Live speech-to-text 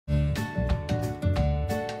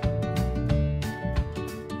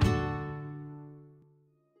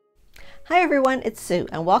Hi everyone, it's Sue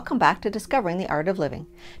and welcome back to Discovering the Art of Living.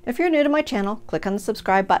 Now, if you're new to my channel, click on the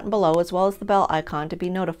subscribe button below as well as the bell icon to be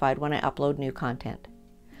notified when I upload new content.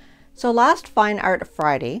 So last Fine Art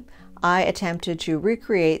Friday, I attempted to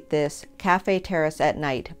recreate this Cafe Terrace at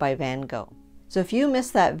Night by Van Gogh. So if you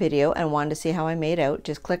missed that video and wanted to see how I made out,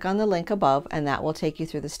 just click on the link above and that will take you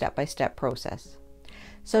through the step-by-step process.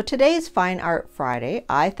 So today's Fine Art Friday,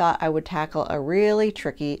 I thought I would tackle a really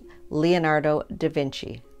tricky Leonardo da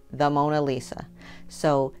Vinci, the Mona Lisa.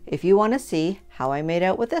 So if you want to see how I made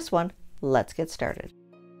out with this one, let's get started.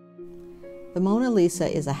 The Mona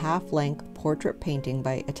Lisa is a half-length portrait painting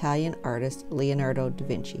by Italian artist Leonardo da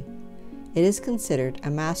Vinci. It is considered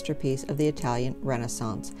a masterpiece of the Italian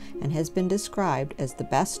Renaissance and has been described as the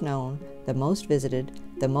best known, the most visited,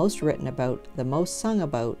 the most written about, the most sung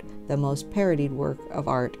about, the most parodied work of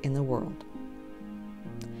art in the world.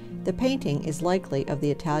 The painting is likely of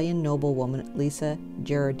the Italian noblewoman Lisa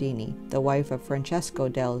Gherardini, the wife of Francesco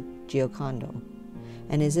del Giocondo,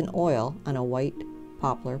 and is in oil on a white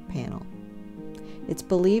poplar panel. It's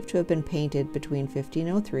believed to have been painted between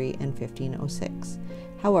 1503 and 1506.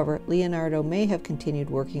 However, Leonardo may have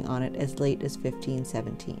continued working on it as late as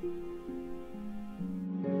 1517.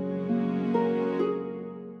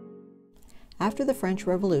 After the French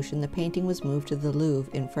Revolution, the painting was moved to the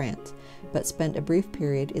Louvre in France, but spent a brief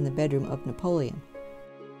period in the bedroom of Napoleon.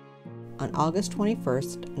 On August 21,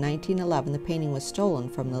 1911, the painting was stolen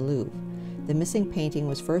from the Louvre. The missing painting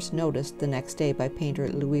was first noticed the next day by painter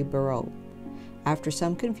Louis Barrault. After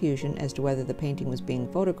some confusion as to whether the painting was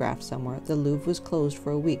being photographed somewhere, the Louvre was closed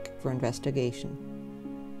for a week for investigation.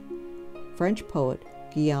 French poet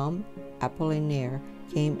Guillaume Apollinaire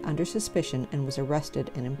came under suspicion and was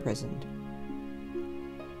arrested and imprisoned.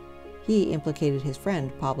 He implicated his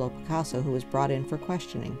friend Pablo Picasso, who was brought in for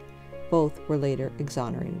questioning. Both were later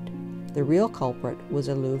exonerated. The real culprit was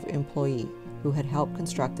a Louvre employee who had helped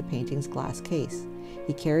construct the painting's glass case.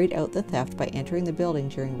 He carried out the theft by entering the building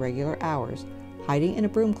during regular hours, hiding in a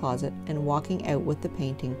broom closet, and walking out with the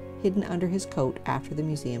painting hidden under his coat after the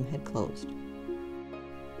museum had closed.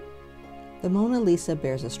 The Mona Lisa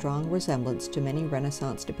bears a strong resemblance to many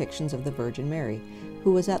Renaissance depictions of the Virgin Mary,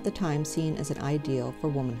 who was at the time seen as an ideal for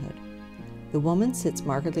womanhood. The woman sits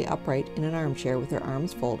markedly upright in an armchair with her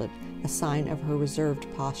arms folded, a sign of her reserved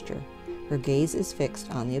posture. Her gaze is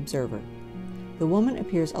fixed on the observer. The woman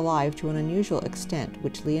appears alive to an unusual extent,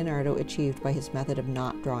 which Leonardo achieved by his method of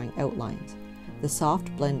not drawing outlines. The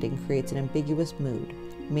soft blending creates an ambiguous mood,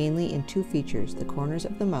 mainly in two features, the corners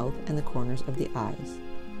of the mouth and the corners of the eyes.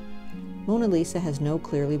 Mona Lisa has no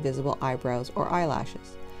clearly visible eyebrows or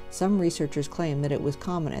eyelashes. Some researchers claim that it was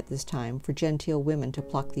common at this time for genteel women to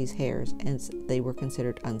pluck these hairs, as they were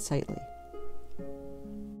considered unsightly.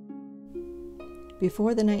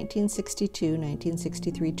 Before the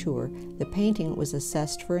 1962-1963 tour, the painting was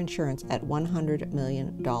assessed for insurance at $100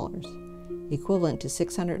 million, equivalent to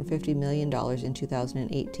 $650 million in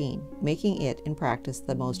 2018, making it, in practice,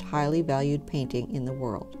 the most highly valued painting in the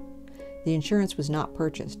world. The insurance was not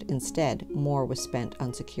purchased. Instead, more was spent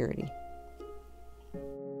on security.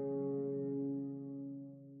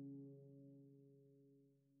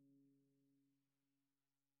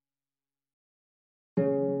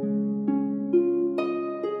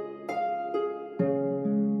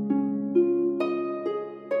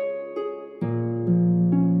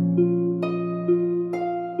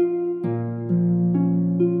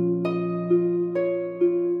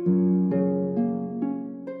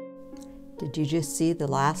 Did you just see the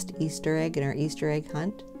last Easter egg in our Easter egg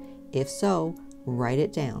hunt? If so, write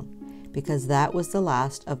it down, because that was the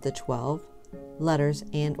last of the 12 letters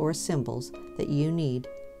and or symbols that you need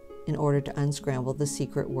in order to unscramble the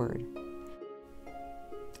secret word.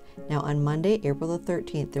 Now on Monday, April the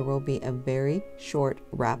 13th, there will be a very short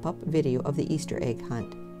wrap-up video of the Easter egg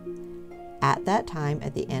hunt. At that time,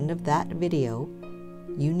 at the end of that video,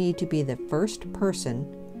 you need to be the first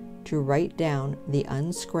person to write down the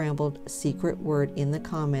unscrambled secret word in the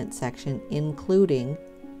comment section, including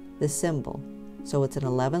the symbol. So it's an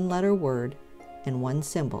 11-letter word and one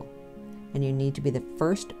symbol. And you need to be the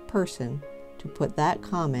first person to put that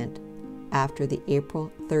comment after the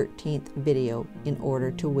April 13th video in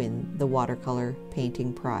order to win the watercolor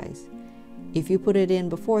painting prize. If you put it in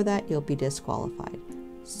before that, you'll be disqualified.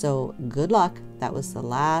 So good luck. That was the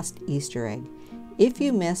last Easter egg. If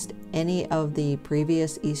you missed any of the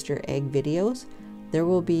previous Easter egg videos, there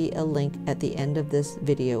will be a link at the end of this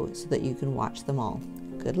video so that you can watch them all.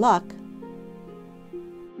 Good luck!